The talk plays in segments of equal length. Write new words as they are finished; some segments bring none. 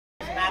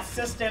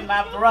sister and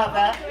my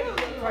brother.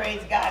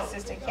 Praise God,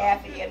 Sister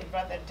Kathy and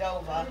Brother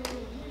Dover.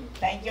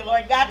 Thank you,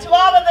 Lord God. To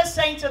all of the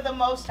saints of the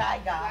Most High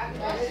God.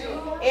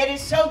 It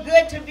is so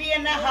good to be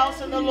in the house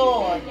of the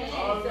Lord.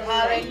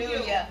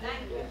 Hallelujah.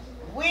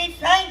 We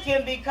thank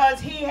him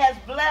because he has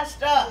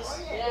blessed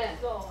us.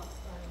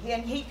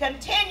 And he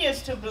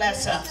continues to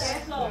bless us.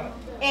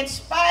 In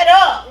spite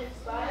of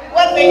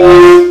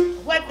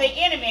what the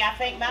enemy, I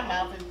think my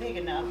mouth is big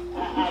enough.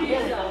 I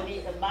really don't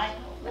need the mic.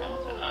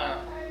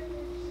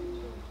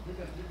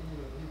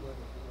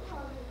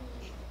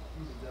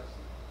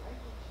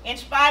 In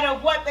spite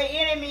of what the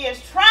enemy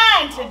is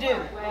trying to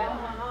do.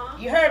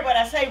 You heard what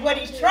I say, what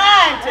he's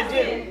trying to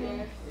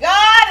do.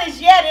 God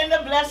is yet in the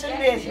blessing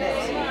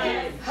business.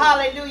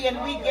 Hallelujah.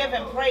 And we give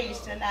him praise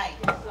tonight.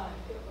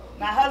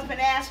 My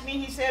husband asked me,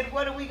 he said,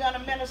 what are we going to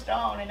minister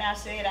on? And I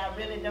said, I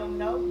really don't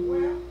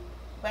know.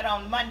 But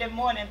on Monday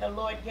morning, the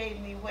Lord gave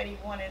me what he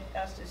wanted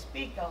us to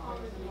speak on.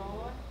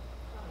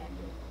 And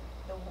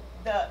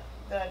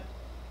the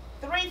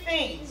three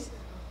things.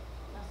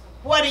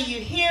 What are you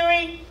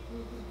hearing?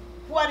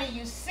 What are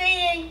you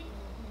seeing?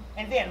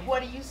 And then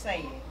what are you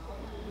saying?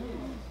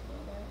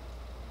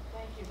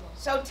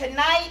 So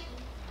tonight,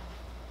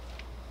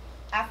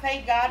 I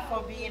thank God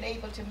for being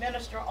able to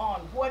minister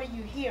on what are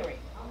you hearing.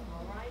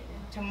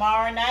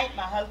 Tomorrow night,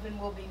 my husband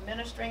will be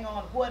ministering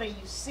on what are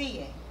you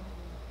seeing.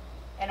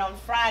 And on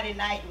Friday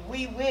night,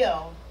 we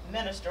will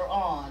minister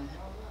on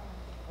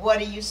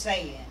what are you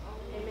saying.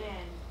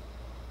 Amen.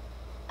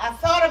 I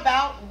thought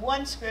about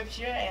one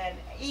scripture, and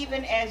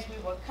even as we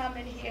were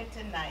coming here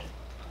tonight,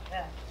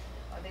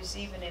 or this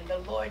evening, the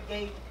Lord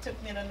took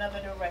me in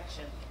another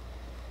direction.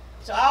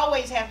 So I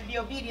always have to be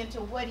obedient to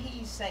what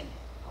he's saying.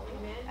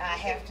 Amen. I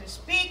have to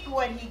speak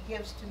what he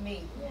gives to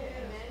me.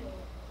 Amen.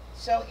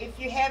 So if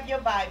you have your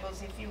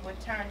Bibles, if you would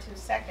turn to 2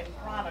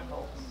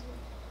 Chronicles,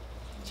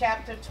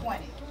 chapter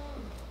 20.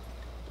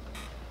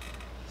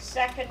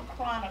 2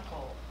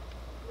 Chronicles,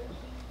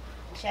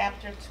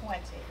 chapter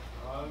 20.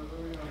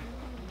 Hallelujah.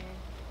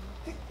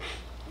 Thank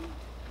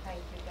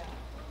you, God.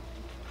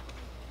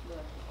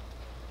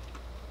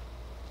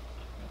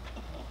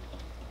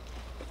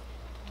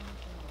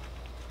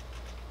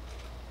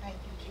 Thank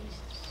you,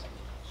 Jesus.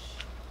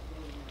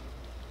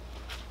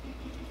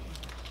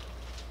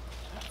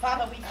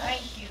 Father, we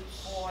thank you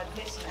for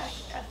this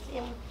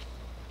night.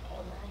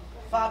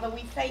 Father,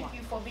 we thank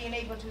you for being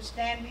able to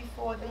stand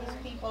before these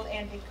people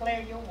and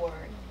declare your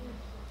word.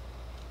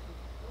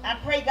 I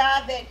pray,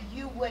 God, that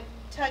you would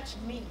touch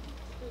me.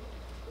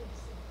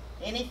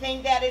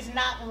 Anything that is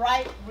not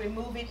right,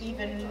 remove it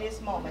even in this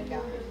moment,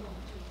 God.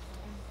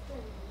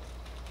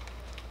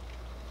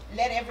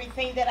 Let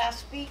everything that I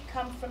speak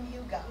come from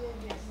you, God.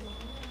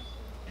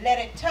 Let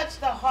it touch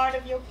the heart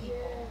of your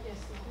people.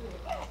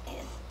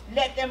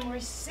 Let them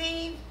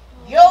receive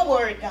your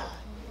word, God,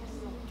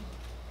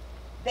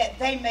 that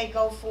they may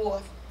go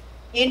forth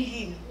in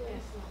you,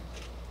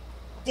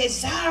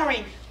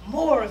 desiring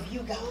more of you,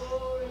 God.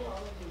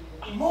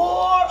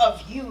 More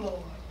of you,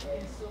 Lord.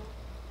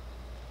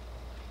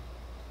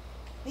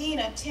 Being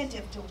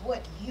attentive to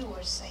what you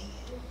are saying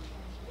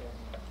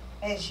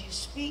as you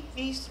speak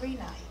these 3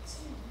 nights.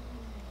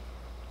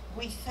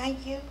 We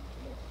thank you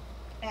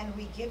and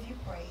we give you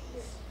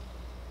praise.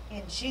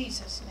 In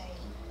Jesus'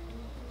 name,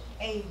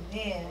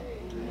 amen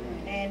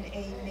and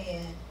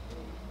amen.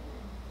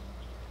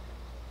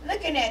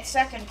 Looking at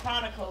 2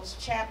 Chronicles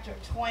chapter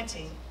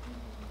 20,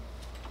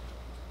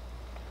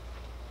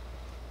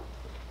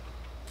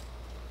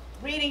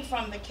 reading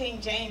from the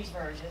King James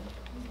Version.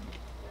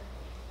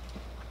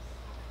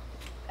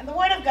 And the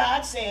word of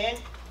God said,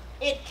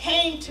 it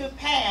came to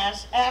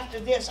pass after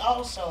this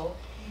also,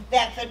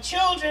 that the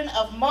children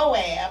of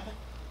Moab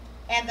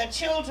and the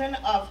children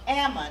of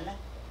Ammon,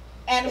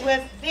 and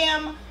with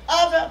them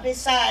other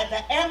beside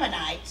the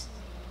Ammonites,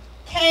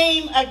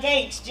 came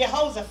against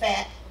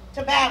Jehoshaphat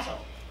to battle.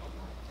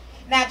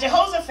 Now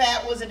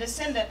Jehoshaphat was a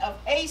descendant of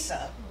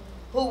Asa,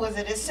 who was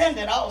a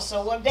descendant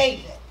also of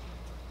David.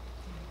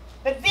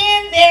 But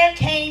then there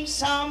came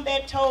some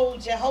that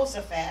told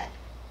Jehoshaphat,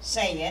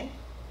 saying,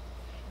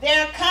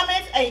 there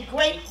cometh a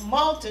great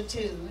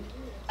multitude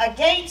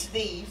against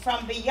thee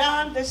from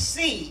beyond the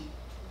sea,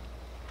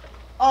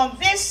 on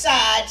this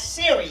side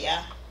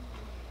Syria,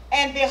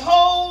 and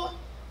behold,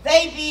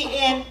 they be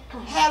in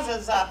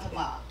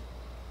Hazazothmah,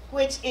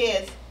 which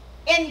is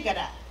Engedi.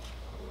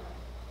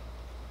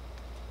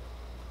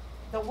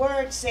 The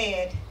word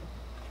said,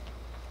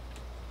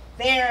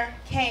 there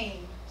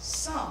came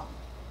some,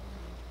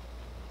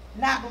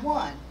 not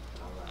one,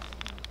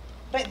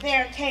 but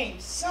there came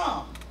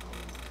some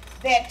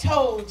that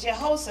told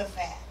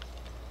Jehoshaphat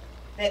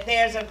that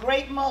there's a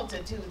great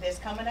multitude that's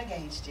coming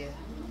against you.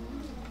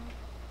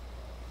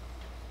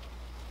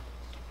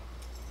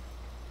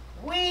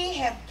 We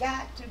have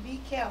got to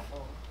be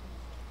careful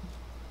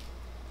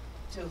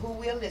to who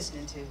we're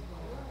listening to.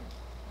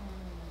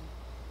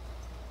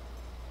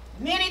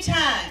 Many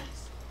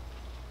times,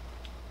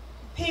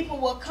 people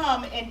will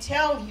come and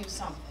tell you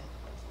something.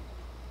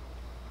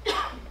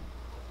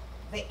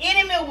 The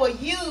enemy will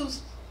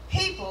use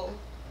people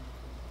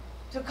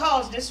to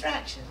cause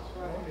distraction.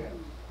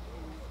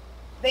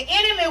 The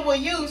enemy will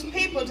use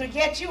people to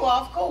get you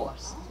off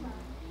course.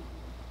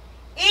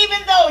 Even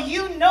though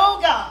you know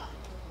God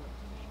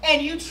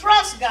and you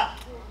trust God.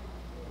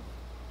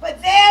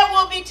 But there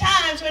will be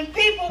times when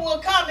people will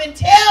come and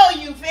tell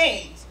you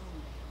things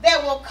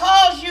that will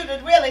cause you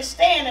to really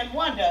stand and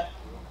wonder,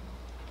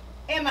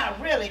 am I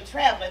really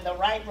traveling the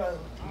right road?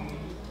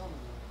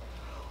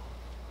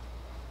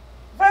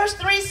 Verse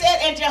 3 said,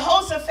 and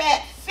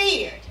Jehoshaphat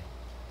feared.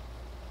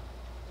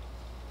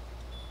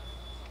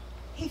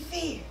 He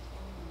feared.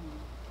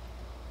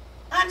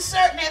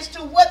 Uncertain as to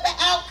what the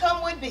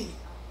outcome would be.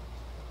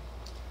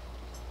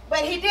 But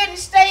he didn't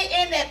stay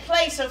in that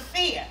place of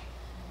fear.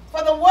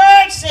 For the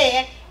word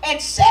said, and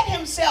set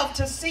himself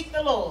to seek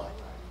the Lord.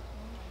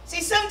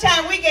 See,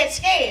 sometimes we get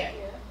scared,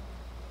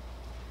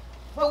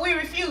 but we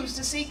refuse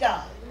to seek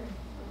God.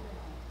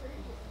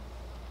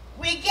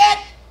 We get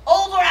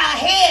over our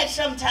head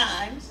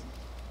sometimes.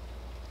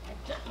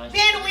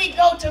 Then we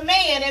go to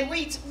man and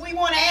we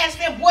want to ask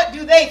them, what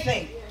do they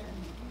think?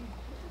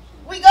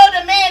 We go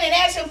to man and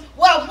ask him,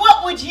 well,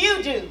 what would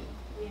you do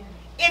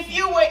if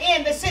you were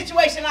in the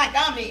situation like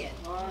I'm in?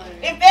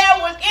 If there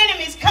was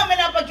enemies coming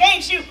up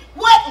against you,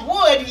 what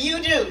would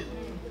you do?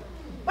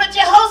 But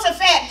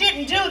Jehoshaphat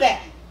didn't do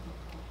that.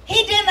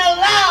 He didn't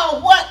allow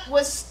what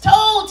was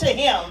told to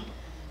him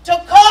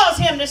to cause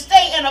him to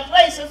stay in a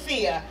place of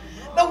fear.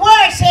 The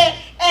word said,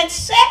 and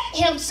set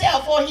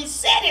himself, or he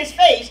set his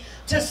face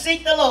to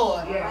seek the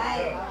Lord.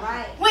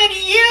 When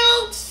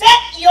you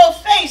set your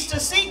face to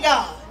seek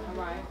God,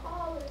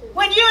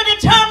 when you're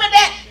determined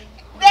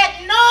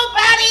that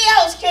nobody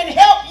else can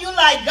help you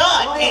like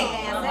God can.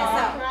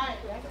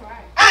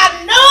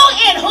 I know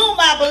in whom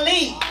I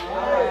believe.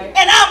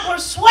 And I'm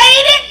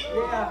persuaded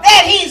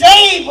that he's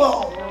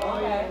able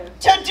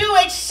to do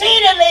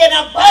exceedingly and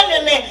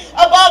abundantly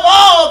above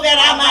all that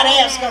I might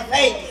ask of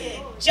faith.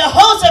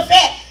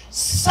 Jehoshaphat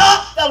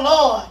sought the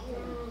Lord.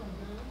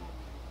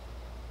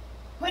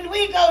 When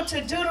we go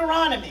to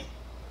Deuteronomy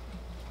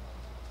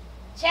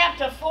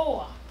chapter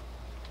 4,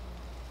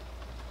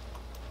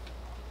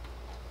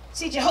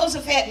 see,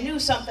 Jehoshaphat knew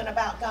something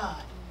about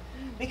God,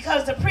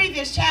 because the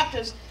previous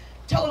chapters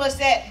told us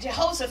that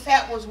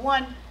Jehoshaphat was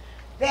one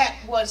that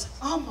was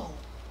humble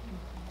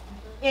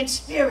in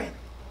spirit.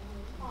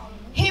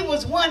 He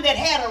was one that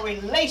had a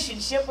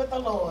relationship with the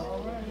Lord.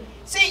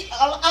 See,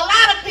 a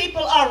lot of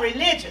people are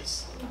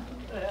religious,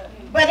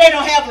 but they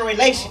don't have a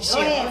relationship.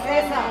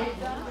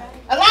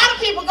 A lot of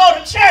people go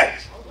to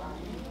church,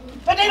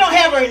 but they don't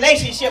have a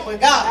relationship with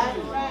God.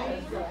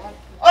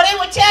 Or they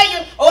would tell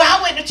you, oh, I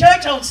went to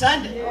church on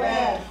Sunday.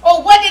 Oh,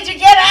 what did you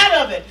get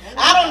out of it?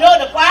 I don't know.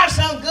 The choir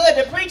sung good.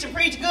 The preacher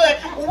preached good.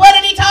 Well, what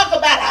did he talk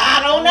about?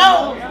 I don't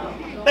know.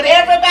 But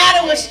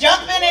everybody was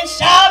jumping and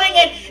shouting,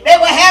 and they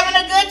were having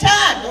a good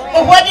time.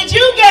 But what did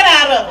you get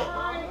out of it?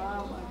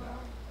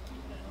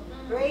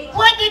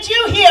 What did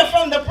you hear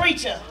from the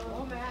preacher?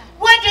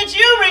 What did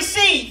you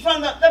receive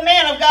from the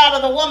man of God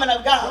or the woman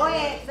of God?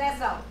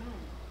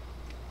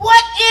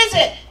 What is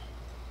it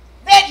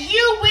that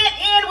you went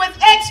in with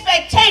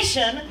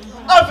expectation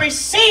of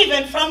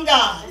receiving from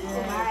God?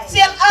 See,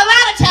 a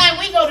lot of time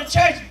we go to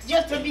church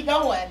just to be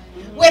going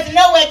with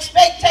no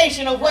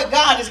expectation of what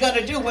God is going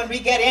to do when we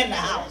get in the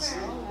house.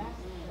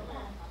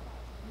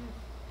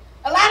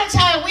 A lot of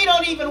time we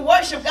don't even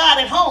worship God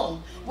at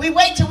home. We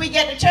wait till we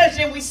get to church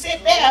and we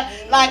sit there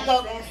like,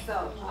 oh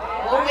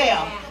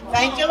well,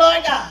 thank you,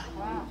 Lord God.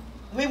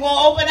 We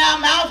won't open our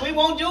mouth. We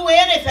won't do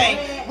anything.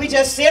 We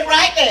just sit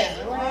right there.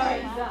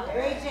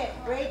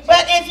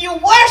 But if you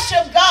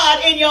worship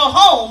God in your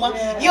home,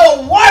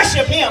 you'll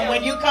worship him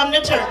when you come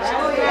to church.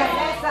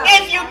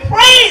 If you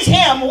praise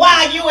him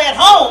while you're at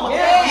home,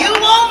 you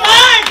won't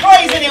mind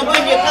praising him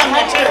when you come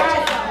to church.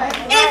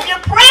 If you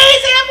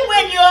praise him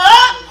when you're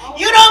up,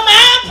 you don't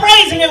mind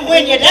praising him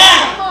when you're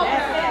down.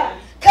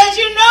 Because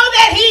you know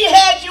that he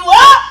had you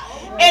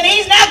up and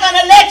he's not going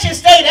to let you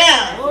stay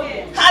down.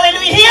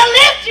 Hallelujah. He'll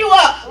lift you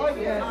up.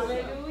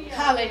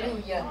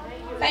 Hallelujah.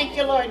 Thank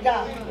you, Lord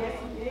God.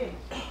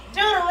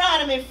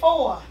 Deuteronomy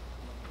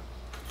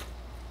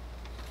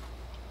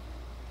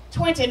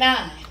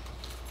 4:29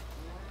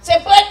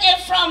 said, but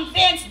if from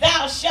thence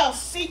thou shalt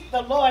seek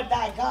the Lord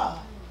thy God,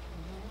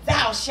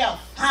 thou shalt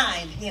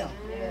find him.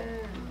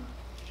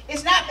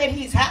 It's not that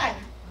he's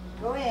hiding.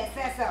 Go ahead,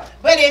 say so.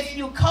 But if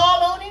you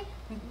call on him,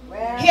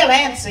 he'll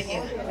answer you.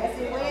 Yes,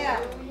 he will.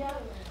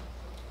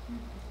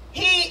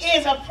 He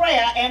is a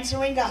prayer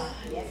answering God.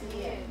 Yes,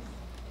 he is.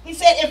 He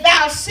said, if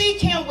thou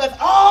seek him with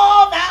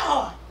all thy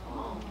heart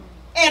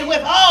and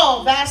with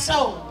all thy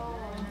soul,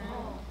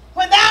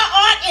 when thou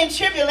art in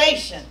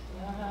tribulation,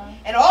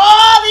 and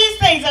all these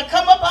things are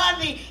come upon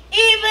thee,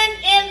 even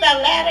in the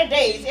latter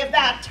days, if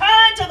thou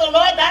turn to the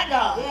Lord thy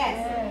God,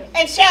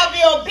 and shalt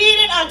be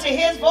obedient unto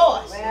his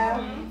voice,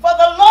 for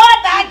the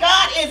Lord thy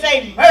God is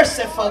a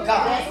merciful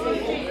God.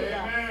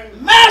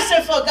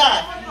 Merciful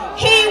God.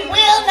 He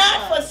will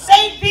not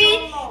forsake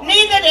thee,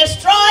 neither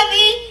destroy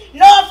thee,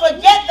 nor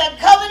forget the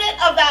covenant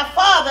of thy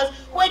fathers,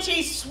 which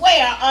he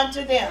sware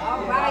unto them.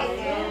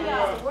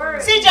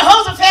 See,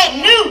 Jehoshaphat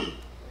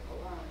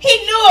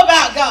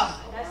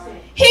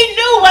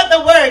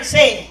word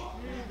said.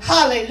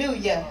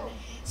 Hallelujah.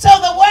 So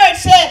the word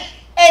said,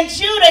 and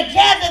Judah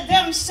gathered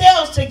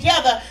themselves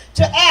together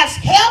to ask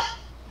help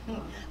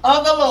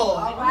of the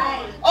Lord. All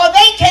right. Or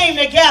they came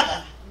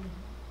together.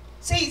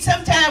 See,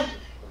 sometimes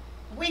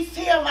we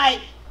feel like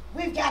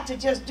we've got to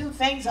just do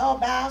things all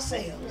by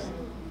ourselves.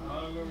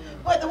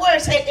 But the word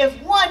said, if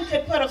one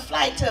could put a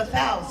flight to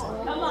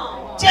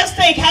 1,000, just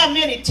think how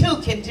many two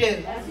can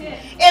do.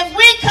 If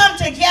we come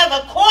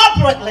together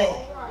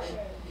corporately,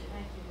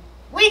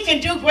 we can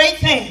do great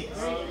things.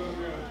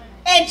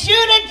 And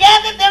Judah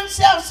gathered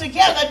themselves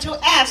together to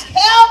ask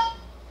help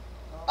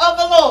of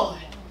the Lord.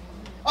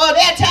 Oh,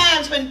 there are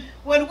times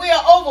when we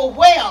are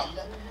overwhelmed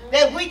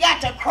that we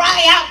got to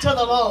cry out to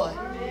the Lord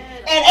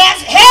and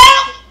ask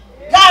help.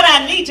 God,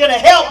 I need you to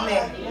help me.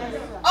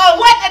 Oh,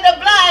 what did the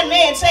blind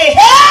man say?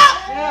 Help!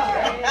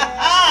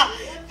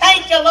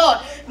 Thank you, Lord.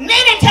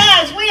 Many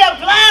times we are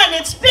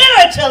blinded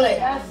spiritually.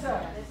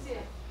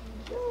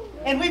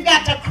 And we've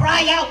got to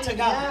cry out to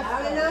God.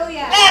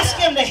 Hallelujah. Ask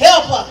him to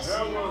help us.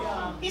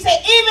 He said,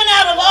 even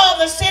out of all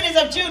the cities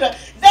of Judah,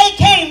 they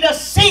came to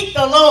seek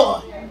the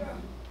Lord.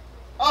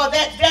 Oh,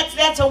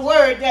 that's a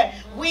word that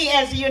we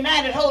as the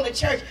United Holy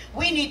Church,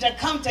 we need to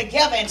come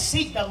together and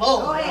seek the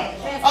Lord.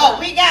 Oh,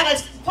 we got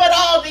to put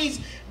all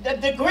these the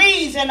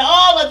degrees and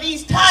all of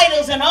these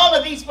titles and all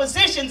of these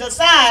positions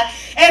aside,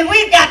 and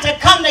we've got to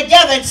come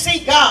together and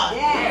seek God.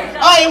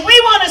 Oh, if we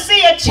want to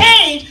see a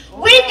change,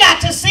 we've got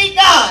to seek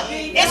God.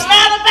 It's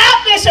not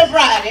about Bishop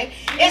Riley.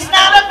 It's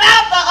not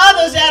about the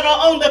others that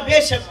are on the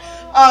bishop's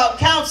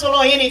council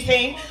or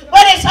anything,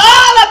 but it's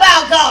all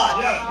about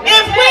God.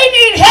 If we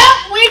need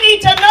help, we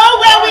need to know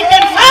where we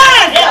can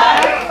find help.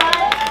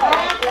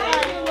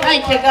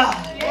 Thank you, God.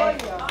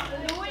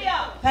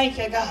 Thank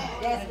you, God.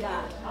 Yes,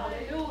 God.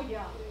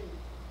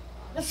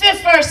 The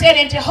 5th verse said,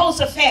 and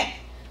Jehoshaphat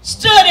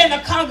stood in the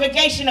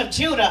congregation of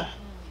Judah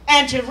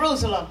and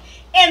Jerusalem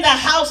in the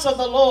house of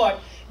the Lord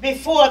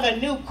before the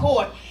new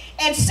court,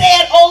 and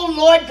said, O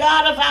Lord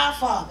God of our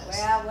fathers,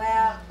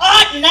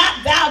 art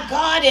not thou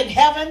God in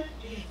heaven,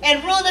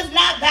 and rulest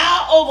not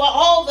thou over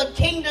all the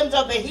kingdoms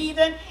of the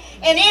heathen?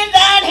 And in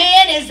thine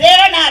hand is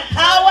there not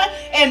power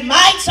and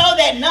might, so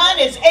that none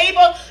is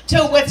able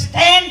to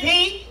withstand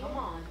thee? Come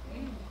on.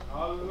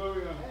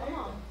 Hallelujah. Come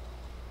on.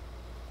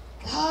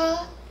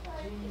 God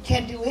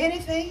can do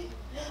anything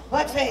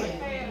but fail.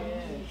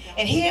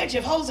 And here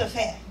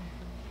Jehoshaphat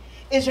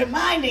is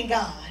reminding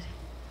God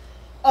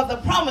of the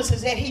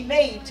promises that he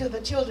made to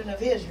the children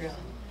of Israel.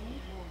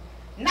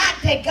 Not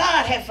that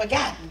God had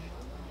forgotten,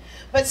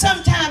 but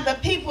sometimes the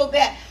people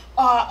that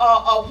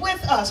are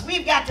with us,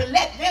 we've got to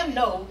let them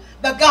know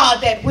the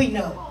God that we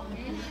know.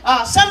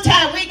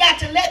 Sometimes we got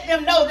to let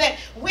them know that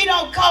we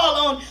don't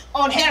call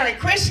on Hare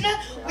Krishna.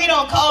 We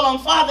don't call on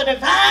Father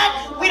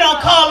Divine. We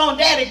don't call on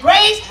Daddy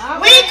Grace.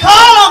 We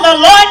call on the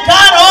Lord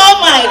God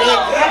Almighty.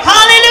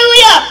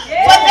 Hallelujah.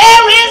 For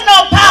there is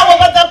no power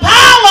but the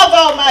power of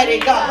Almighty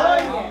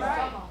God.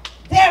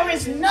 There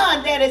is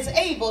none that is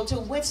able to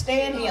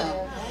withstand him.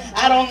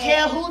 I don't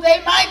care who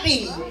they might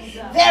be.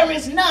 There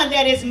is none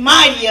that is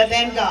mightier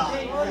than God.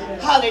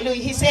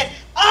 Hallelujah. He said,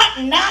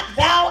 art not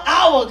thou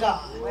our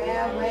God?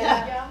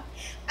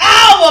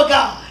 Our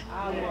God.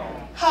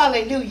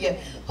 Hallelujah.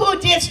 Who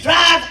didst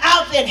drive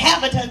out the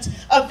inhabitants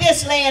of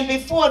this land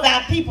before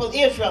thy people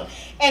Israel,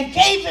 and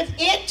gaveth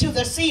it to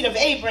the seed of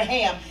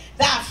Abraham,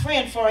 thy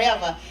friend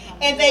forever.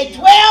 And they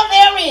dwell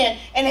therein,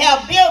 and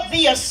have built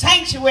thee a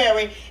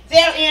sanctuary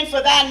therein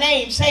for thy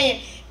name,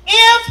 saying,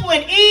 if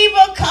when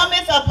evil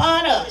cometh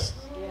upon us,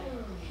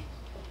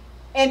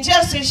 and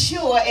just as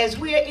sure as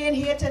we're in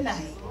here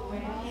tonight,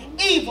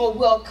 evil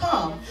will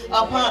come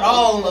upon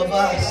all of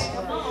us.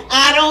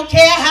 I don't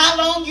care how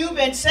long you've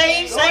been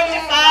saved,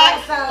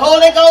 sanctified,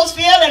 Holy Ghost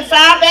filled, and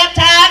fire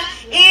baptized,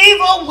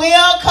 evil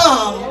will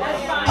come.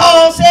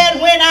 Paul said,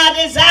 when I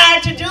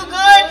desired to do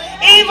good,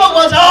 evil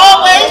was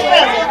always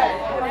present.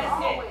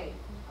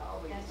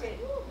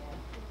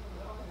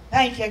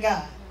 Thank you,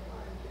 God.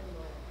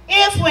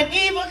 If when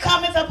evil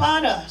cometh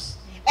upon us,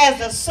 as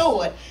the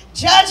sword,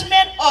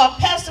 judgment or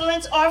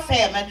pestilence or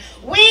famine,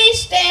 we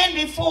stand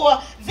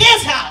before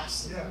this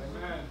house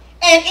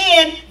and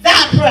in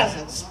thy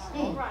presence.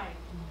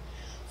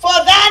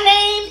 For thy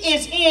name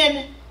is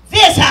in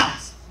this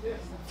house.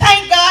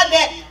 Thank God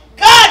that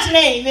God's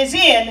name is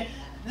in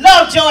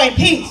love, joy, and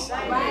peace.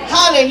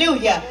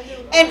 Hallelujah.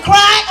 And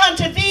cry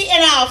unto thee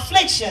in our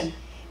affliction.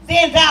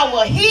 Then thou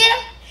wilt hear.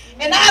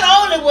 And not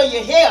only will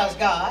you hear us,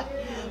 God,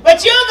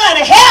 but you're going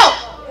to help.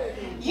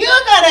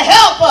 You're going to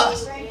help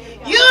us.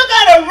 You're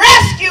going to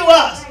rescue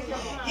us.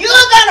 You're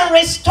going to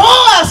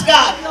restore us,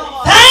 God.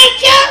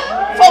 Thank you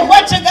for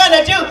what you're going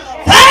to do.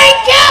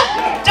 Thank you.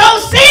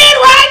 Don't see it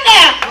right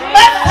now,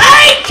 but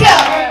thank you.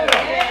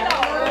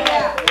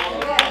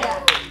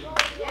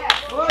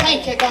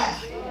 Thank you, God.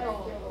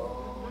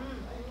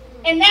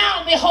 And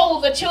now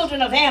behold the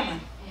children of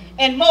Ammon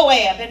and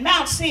Moab and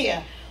Mount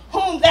Seir,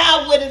 whom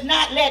thou wouldest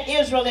not let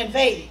Israel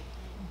invade.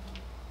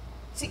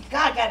 See,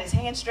 God got his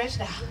hand stretched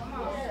out.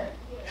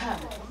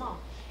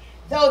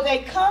 Though they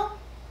come,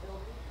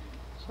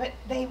 But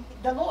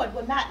the Lord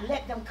will not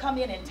let them come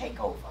in and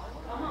take over.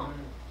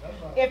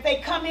 If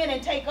they come in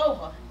and take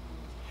over,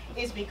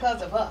 it's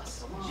because of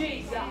us.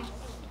 Jesus.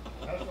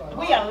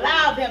 We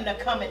allow them to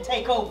come and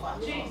take over.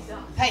 Jesus.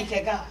 Thank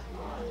you, God.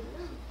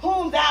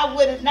 Whom thou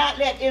wouldest not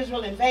let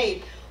Israel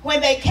invade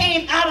when they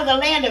came out of the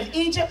land of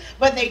Egypt,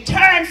 but they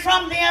turned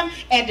from them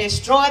and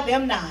destroyed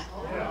them not.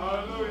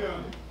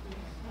 Hallelujah.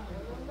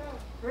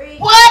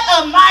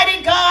 What a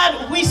mighty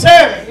God we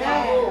serve.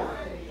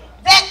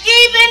 That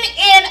even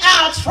in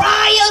our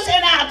trials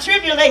and our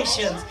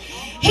tribulations,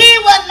 he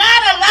will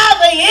not allow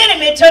the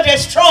enemy to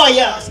destroy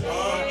us.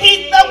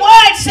 The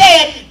word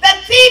said, the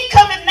thief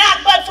cometh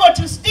not but for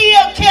to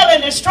steal, kill,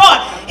 and destroy.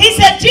 He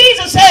said,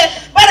 Jesus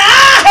said, but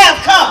I have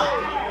come.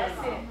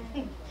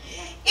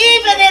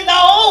 Even in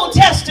the Old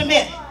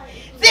Testament,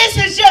 this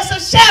is just a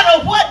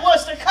shadow of what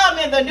was to come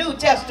in the New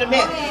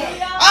Testament.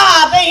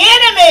 The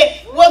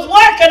enemy was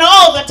working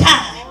all the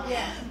time.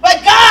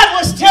 But God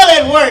was still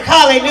at work.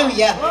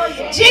 Hallelujah.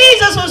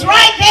 Jesus was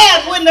right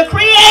there when the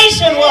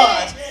creation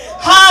was.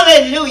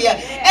 Hallelujah.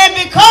 And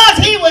because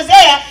he was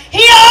there,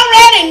 he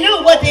already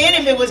knew what the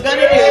enemy was going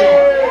to do.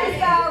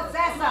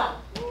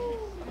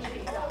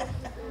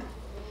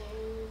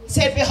 He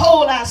said,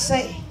 behold, I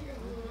say,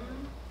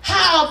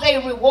 how they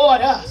reward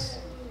us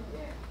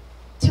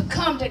to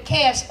come to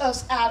cast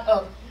us out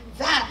of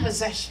thy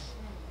possession.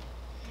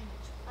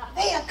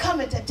 They are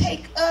coming to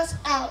take us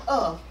out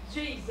of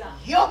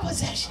your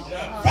possession,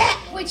 that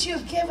which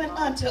you've given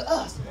unto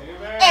us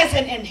as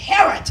an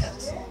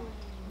inheritance.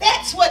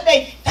 That's what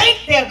they think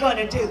they're going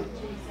to do.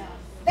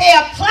 They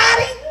are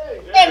plotting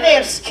and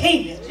they're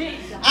scheming.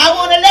 I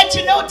want to let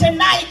you know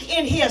tonight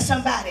in here,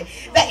 somebody,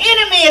 the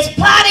enemy is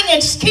plotting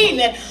and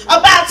scheming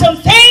about some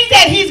things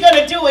that he's going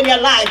to do in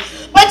your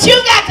life. But you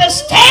got to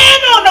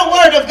stand on the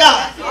word of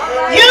God.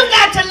 You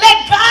got to let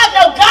God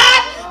know, God,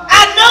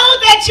 I know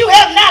that you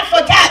have not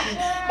forgotten,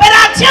 but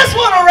I just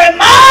want to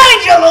remind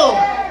you, Lord,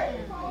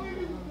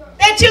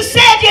 that you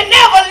said you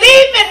never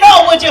leave me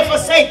nor would you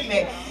forsake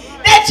me,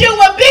 that you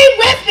will be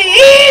with me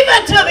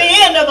even to the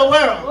end of the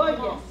world.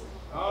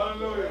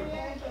 Hallelujah.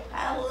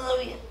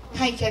 Hallelujah.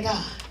 Thank you,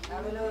 God.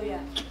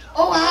 Hallelujah.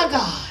 Oh, our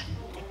God,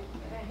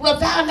 wilt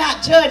thou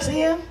not judge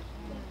them?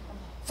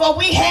 For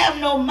we have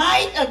no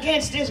might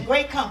against this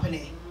great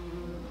company.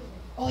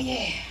 Oh,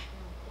 yeah.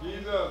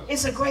 Jesus.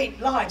 It's a great,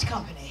 large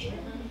company.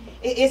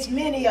 It's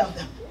many of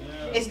them.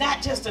 It's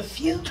not just a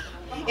few.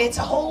 It's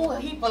a whole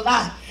heap of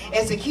lot,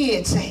 as the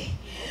kids say.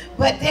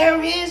 But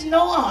there is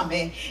no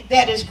army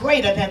that is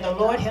greater than the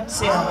Lord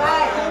himself.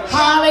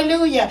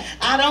 Hallelujah.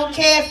 I don't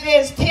care if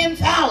there's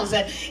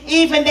 10,000,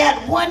 even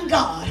that one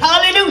God.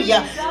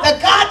 Hallelujah. The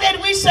God that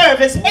we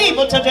serve is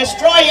able to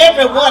destroy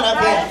every one of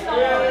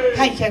them.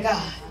 Thank you,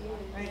 God.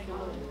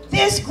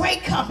 This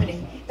great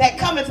company that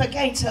cometh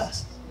against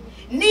us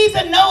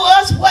neither know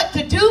us what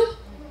to do.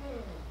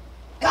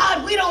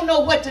 God, we don't know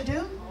what to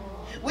do.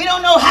 We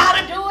don't know how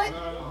to do it.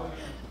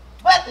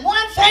 But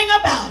one thing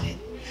about it,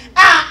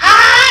 our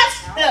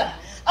eyes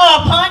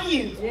are upon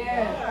you.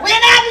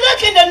 We're not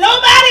looking to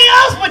nobody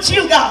else but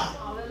you, God.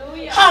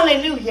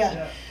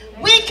 Hallelujah.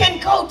 We can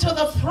go to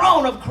the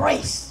throne of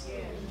grace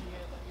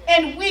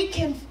and we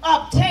can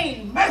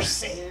obtain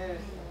mercy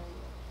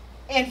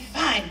and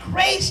find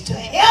grace to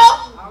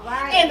help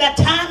in the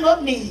time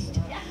of need.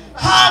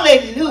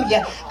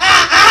 Hallelujah.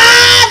 Our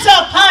eyes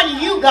are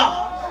upon you,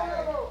 God.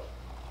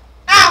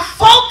 Our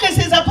focus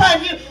is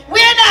upon you.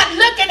 We're not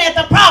looking at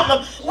the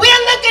problem.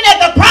 We're looking at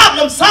the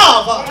problem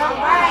solver.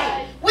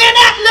 We're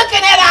not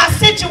looking at our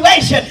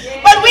situation,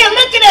 but we're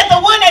looking at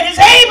the one that is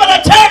able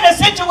to turn the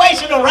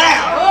situation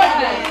around.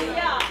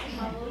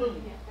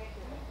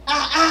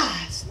 Our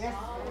eyes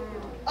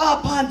are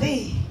upon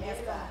thee.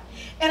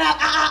 And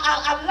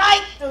I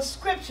like the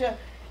scripture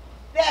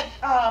that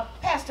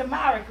Pastor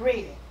Myrick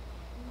read.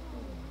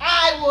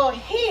 I will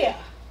hear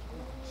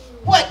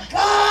what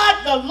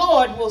God the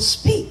Lord will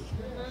speak.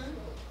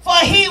 For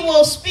he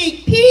will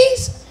speak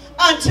peace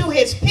unto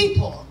his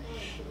people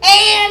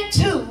and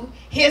to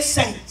his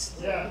saints.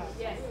 Yes.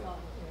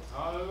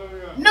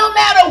 Hallelujah. No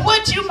matter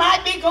what you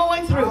might be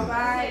going through.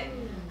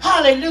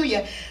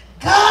 Hallelujah.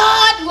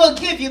 God will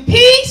give you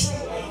peace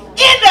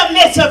in the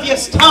midst of your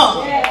storm.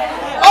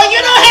 Oh, you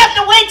don't have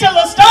to wait till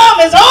the storm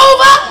is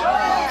over.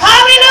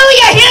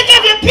 Hallelujah. He'll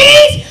give you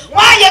peace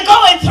while you're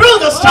going through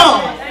the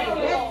storm.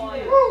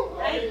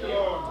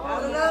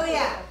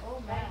 Hallelujah.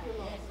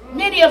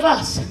 Many of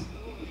us,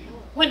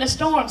 when the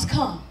storms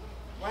come,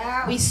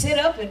 we sit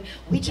up and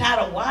we try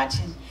to watch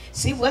and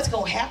see what's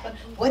going to happen.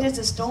 What is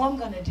the storm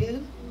going to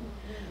do?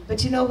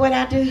 But you know what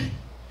I do?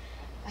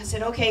 I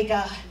said, okay,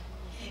 God,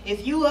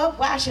 if you up,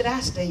 why should I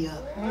stay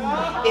up?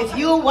 If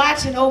you're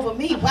watching over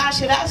me, why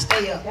should I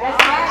stay up?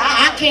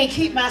 I can't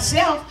keep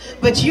myself,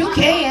 but you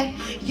can.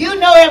 You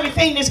know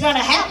everything that's going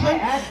to happen.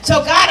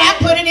 So God, I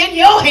put it in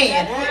your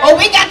hand. Oh,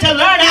 we got to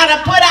learn how to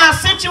put our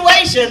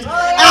situations,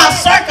 our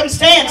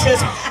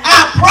circumstances,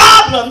 our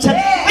problems.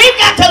 We've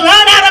got to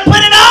learn how to put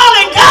it all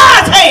in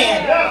God's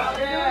hand.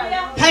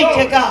 Thank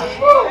you, God.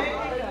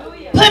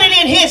 Put it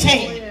in his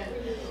hand.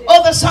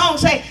 Oh, the song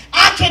say,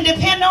 I can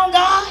depend on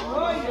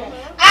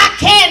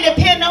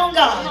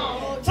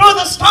God. Through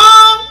the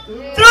storm,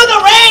 through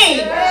the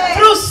rain,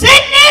 through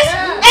sickness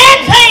and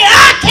pain,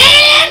 I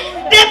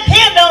can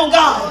depend on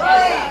God.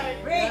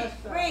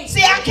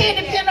 See, I can't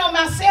depend on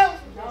myself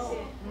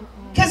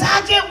because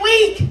I get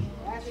weak.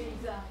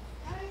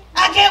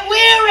 I get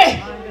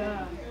weary.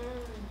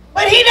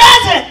 But he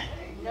doesn't.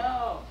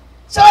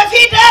 So if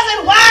he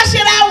doesn't, why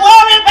should I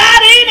worry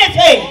about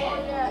anything?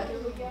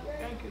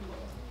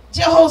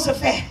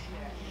 Jehoshaphat,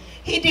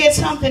 he did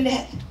something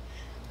that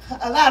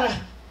a lot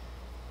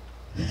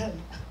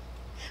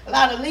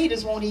of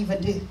leaders won't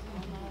even do.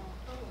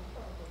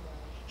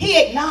 He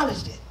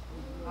acknowledged it.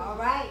 All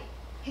right.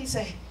 He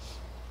said,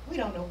 we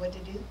don't know what to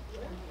do.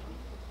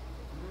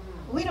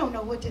 We don't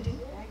know what to do.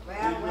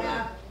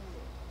 Well.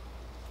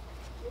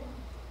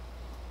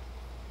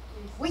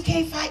 We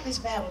can't fight this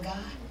battle,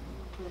 God.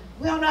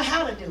 We don't know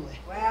how to do it.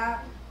 Well.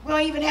 We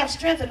don't even have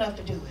strength enough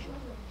to do it.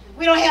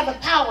 We don't have the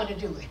power to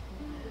do it.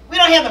 We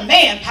don't have the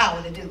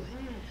manpower to do it.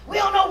 We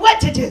don't know what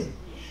to do.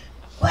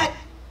 But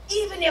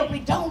even if we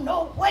don't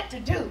know what to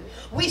do,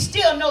 we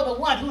still know the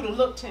one who to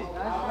look to.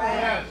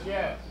 Yes,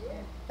 yes.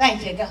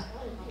 Thank you, God.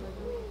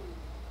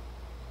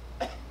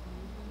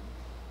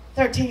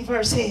 13th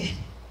verse said,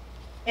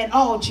 and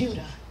all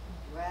Judah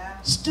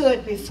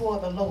stood before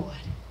the Lord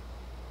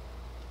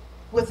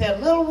with their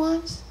little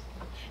ones,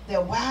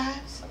 their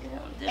wives,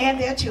 and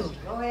their children.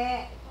 Go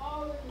ahead.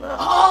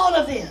 All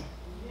of them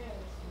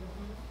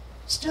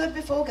stood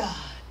before God,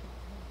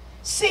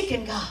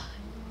 seeking God,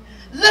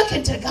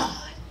 looking to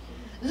God,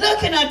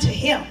 looking unto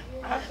him,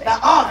 the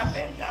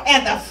author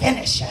and the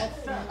finisher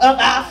of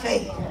our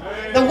faith.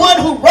 The one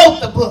who wrote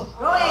the book.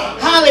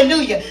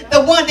 Hallelujah.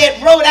 The one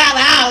that wrote out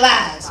our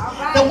lives.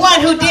 The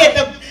one who did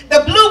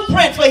the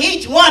blueprint for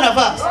each one of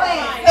us.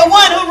 The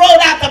one who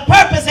wrote out the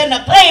purpose and the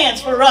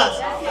plans for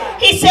us.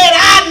 He said,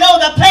 I know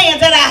the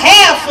plans that I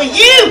have for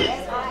you.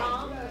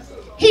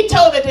 He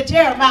told it to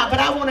Jeremiah, but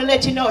I want to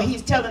let you know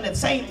he's telling the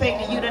same thing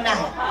to you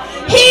tonight.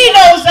 He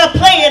knows the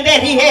plan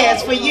that he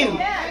has for you.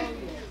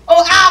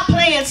 Oh, our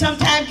plans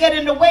sometimes get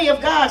in the way of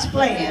God's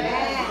plan.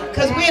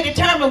 Because we're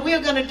determined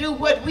we're going to do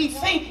what we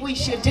think we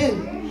should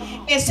do.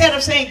 Instead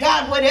of saying,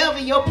 God, whatever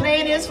your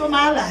plan is for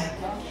my life,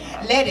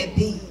 let it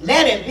be.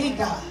 Let it be,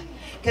 God.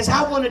 Because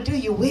I want to do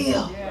your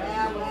will.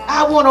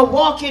 I want to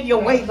walk in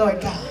your way,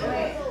 Lord God.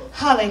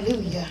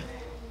 Hallelujah.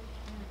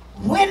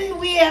 When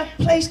we have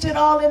placed it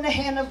all in the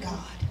hand of God,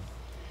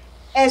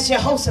 as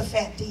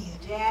Jehoshaphat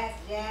did. Yes,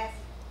 yes.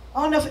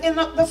 In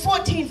the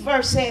 14th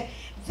verse said,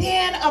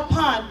 then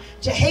upon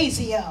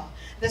Jehaziel,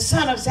 the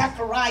son of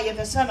Zechariah,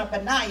 the son of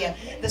Benaiah,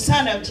 the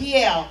son of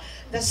Jeiel,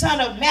 the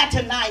son of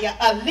Mattaniah,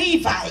 a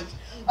Levite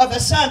of the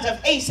sons of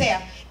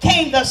Asaph,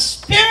 came the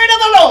Spirit of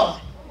the Lord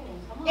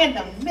in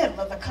the middle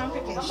of the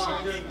congregation,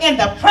 in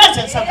the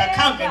presence of the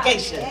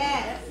congregation.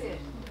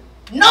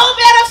 No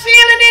better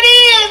feeling it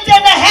is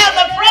than to have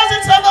the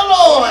presence of the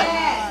Lord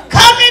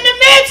come in the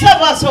midst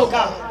of us, oh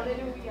God.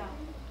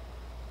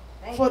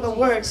 For the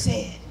word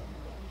said,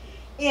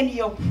 in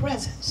your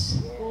presence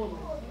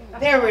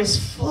there is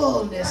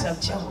fullness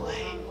of joy.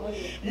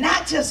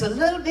 Not just a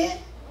little bit,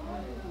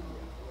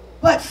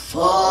 but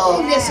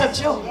fullness of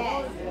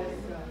joy.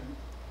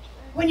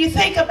 When you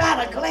think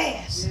about a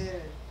glass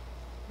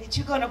that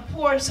you're going to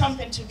pour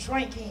something to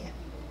drink in,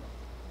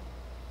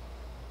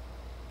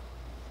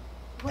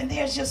 when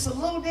there's just a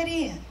little bit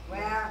in,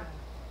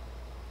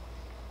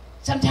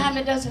 sometimes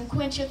it doesn't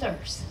quench your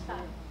thirst.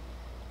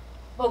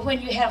 But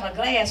when you have a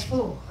glass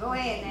full, Go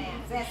ahead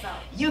now.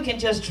 you can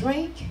just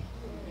drink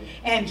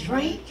and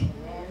drink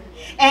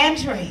and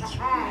drink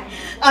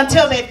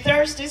until that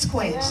thirst is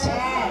quenched.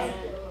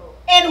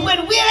 And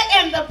when we're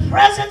in the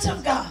presence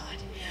of God,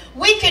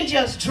 we can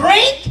just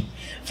drink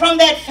from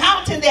that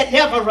fountain that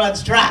never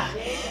runs dry.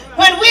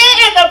 When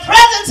we're in the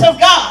presence of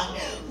God,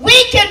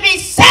 we can be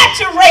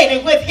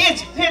saturated with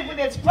his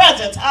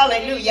presence.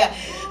 Hallelujah.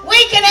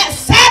 We can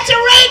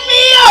saturate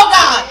me, oh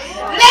God.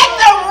 Let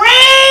the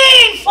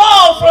rain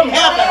fall from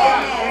heaven.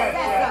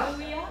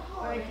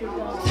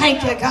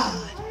 Thank you, God.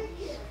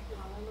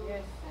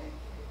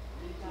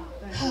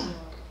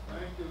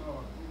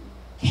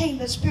 Came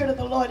the Spirit of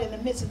the Lord in the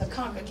midst of the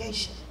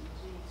congregation.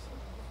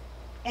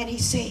 And he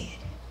said,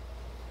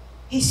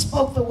 he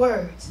spoke the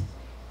words,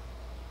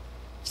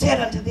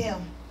 said unto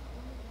them,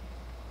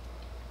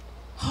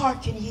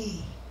 hearken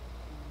ye,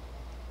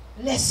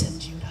 listen,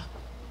 Judah,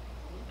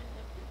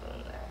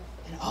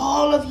 and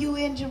all of you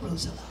in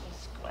Jerusalem,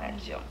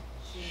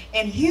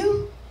 and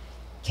you,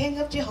 King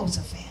of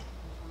Jehoshaphat.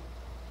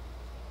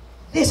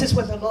 This is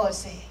what the Lord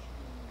said.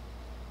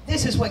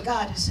 This is what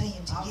God is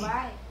saying to you.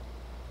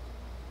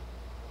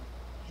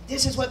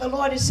 This is what the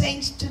Lord is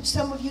saying to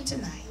some of you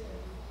tonight.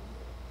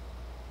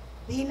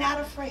 Be not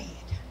afraid,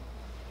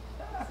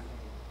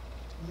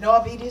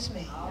 nor be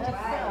dismayed.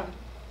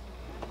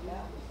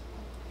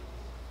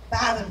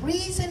 By the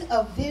reason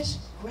of this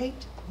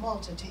great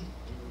multitude.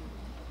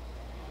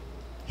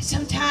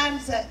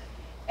 Sometimes,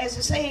 as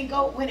the saying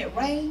goes, when it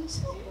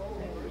rains,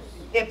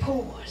 it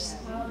pours.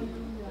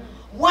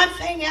 One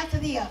thing after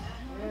the other.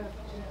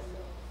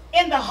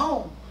 In the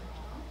home,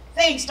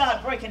 things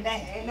start breaking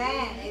down.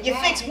 Amen. You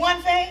fix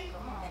one thing,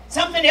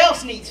 something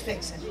else needs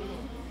fixing.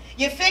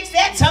 You fix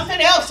that, something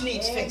else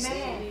needs fixing.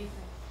 Amen.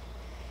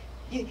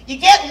 You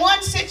get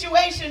one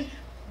situation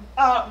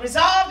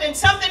resolved and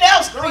something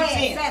else Go creeps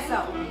ahead. in. Say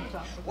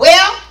so.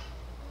 Well,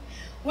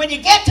 when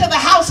you get to the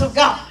house of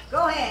God,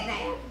 Go ahead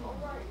now.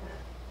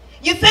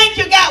 you think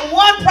you got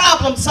one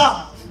problem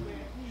solved,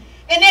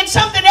 and then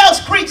something else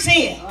creeps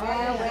in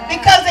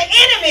because the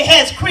enemy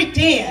has creeped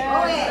in. Go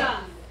ahead.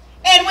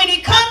 And when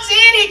he comes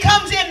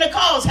in to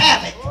cause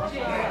havoc.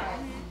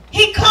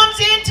 He comes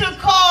in to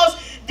cause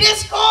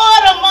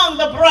discord among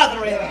the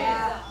brethren.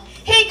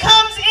 He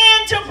comes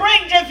in to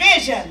bring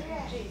division.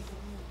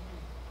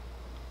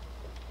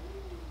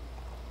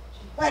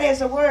 But as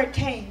the word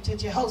came to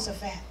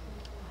Jehoshaphat,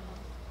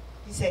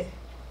 he said,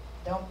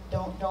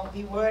 don't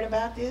be worried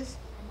about this.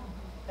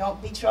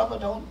 Don't be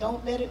troubled.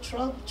 Don't let it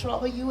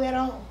trouble you at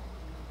all.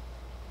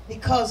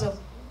 Because of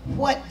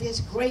what this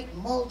great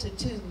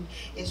multitude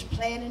is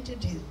planning to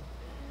do.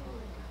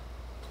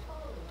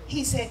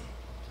 He said,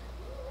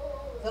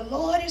 the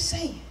Lord is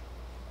saying,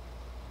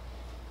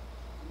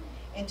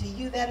 and to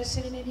you that are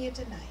sitting in here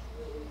tonight,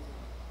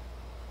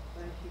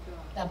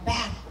 the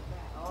battle.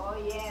 Oh,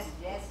 yes,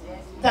 yes,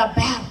 yes. The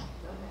battle.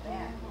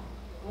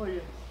 Oh,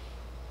 yes.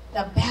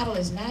 The battle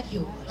is not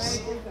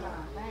yours.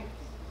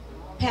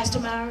 Pastor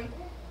Murray,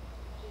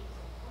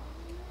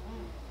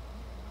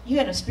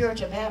 you're in a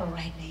spiritual battle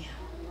right now.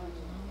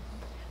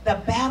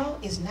 The battle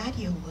is not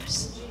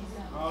yours.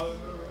 Hallelujah.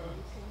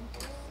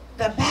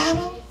 The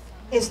battle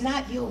is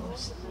not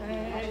yours,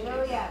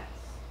 Hallelujah.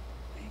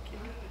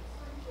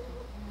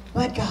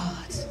 but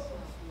God's.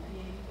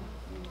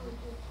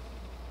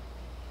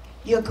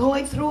 You're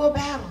going through a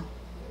battle.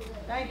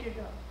 Thank you,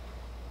 God.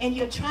 And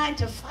you're trying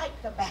to fight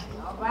the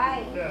battle. All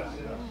right. Yes,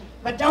 yes.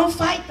 But don't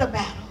fight the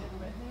battle.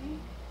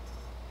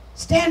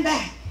 Stand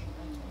back.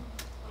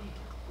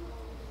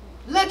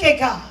 Look at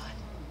God.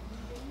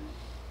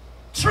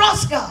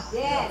 Trust God.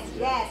 Yes,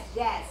 yes,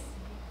 yes.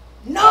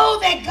 Know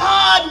that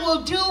God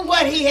will do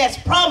what he has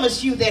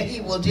promised you that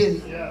he will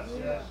do. Yes,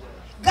 yes.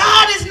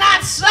 God is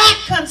not slack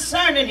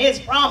concerning his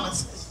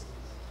promises.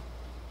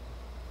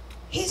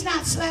 He's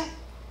not slack.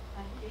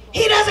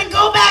 He doesn't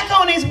go back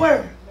on his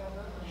word.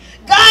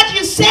 God,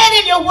 you said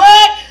in your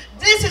word,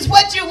 this is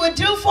what you would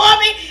do for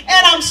me,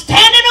 and I'm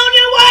standing on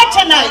your word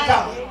tonight,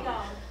 God.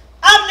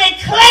 I'm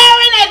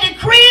declaring and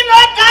decreeing,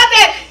 Lord God,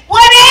 that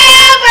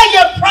whatever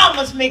you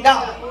promised me,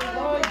 God,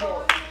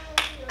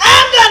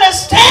 I'm going to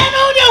stand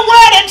on your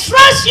word and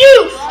trust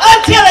you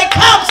until it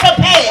comes to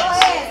Go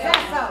pass. ahead.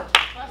 Say so.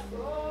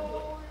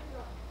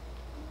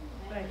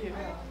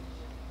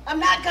 I'm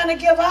not going to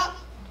give up.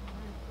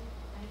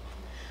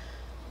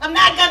 I'm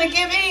not going to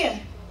give in.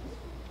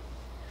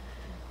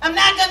 I'm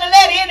not going to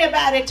let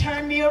anybody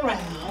turn me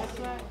around.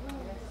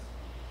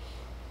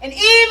 And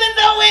even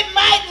though it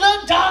might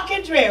look dark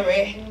and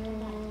dreary,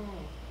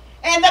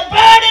 and the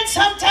burdens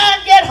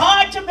sometimes get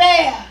hard to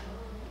bear,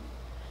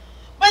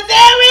 but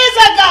there is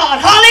a God,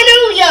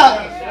 hallelujah,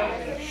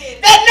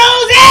 that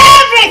knows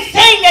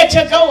everything that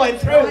you're going Go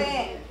through.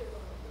 ahead.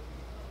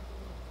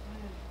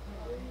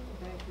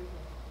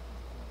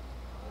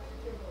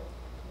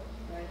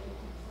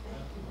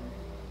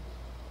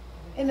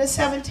 In the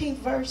 17th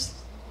verse,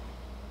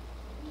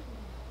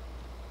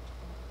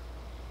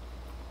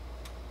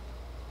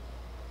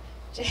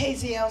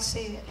 Jehaziel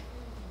said,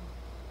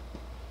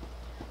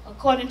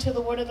 according to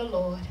the word of the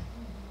Lord,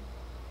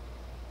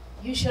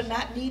 you shall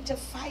not need to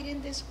fight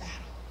in this battle.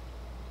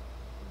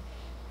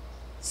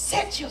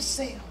 Set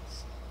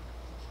yourselves.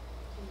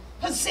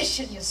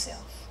 Position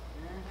yourself.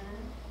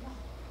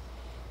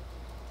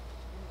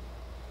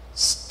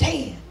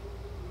 Stand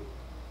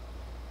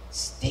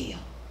still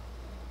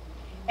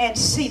and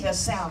see the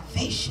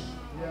salvation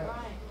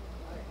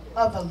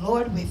of the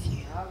Lord with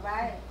you. All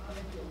right.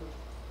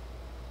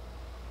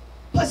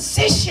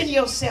 Position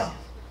yourself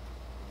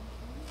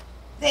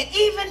that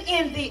even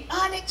in the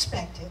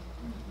unexpected,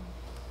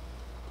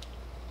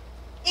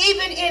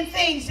 even in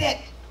things that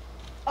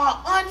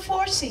are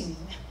unforeseen,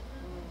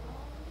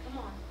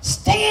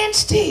 stand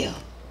still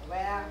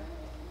Well,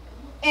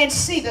 and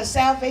see the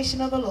salvation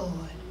of the Lord.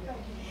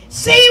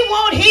 See,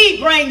 won't he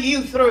bring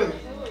you through?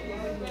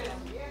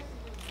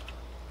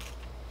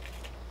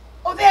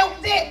 Oh,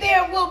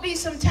 there will be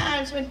some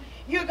times when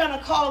you're going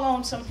to call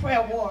on some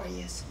prayer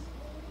warriors.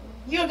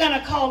 You're going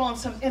to call on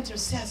some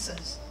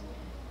intercessors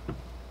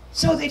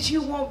so that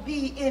you won't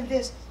be in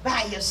this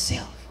by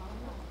yourself.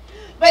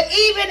 But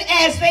even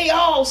as they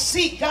all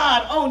seek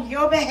God on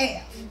your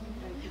behalf,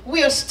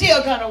 we're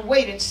still going to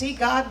wait and see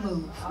God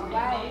move. all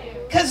right.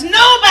 Because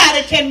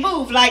nobody can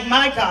move like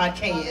my God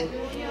can.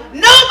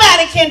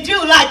 Nobody can do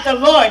like the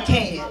Lord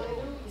can.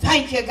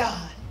 Thank you,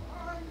 God.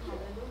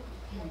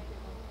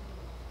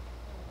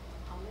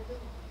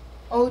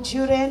 O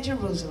Judah and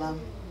Jerusalem,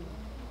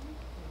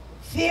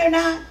 fear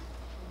not,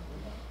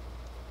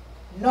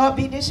 nor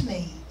be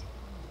dismayed.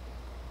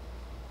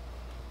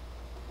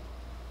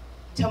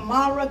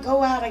 Tomorrow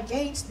go out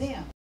against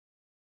them.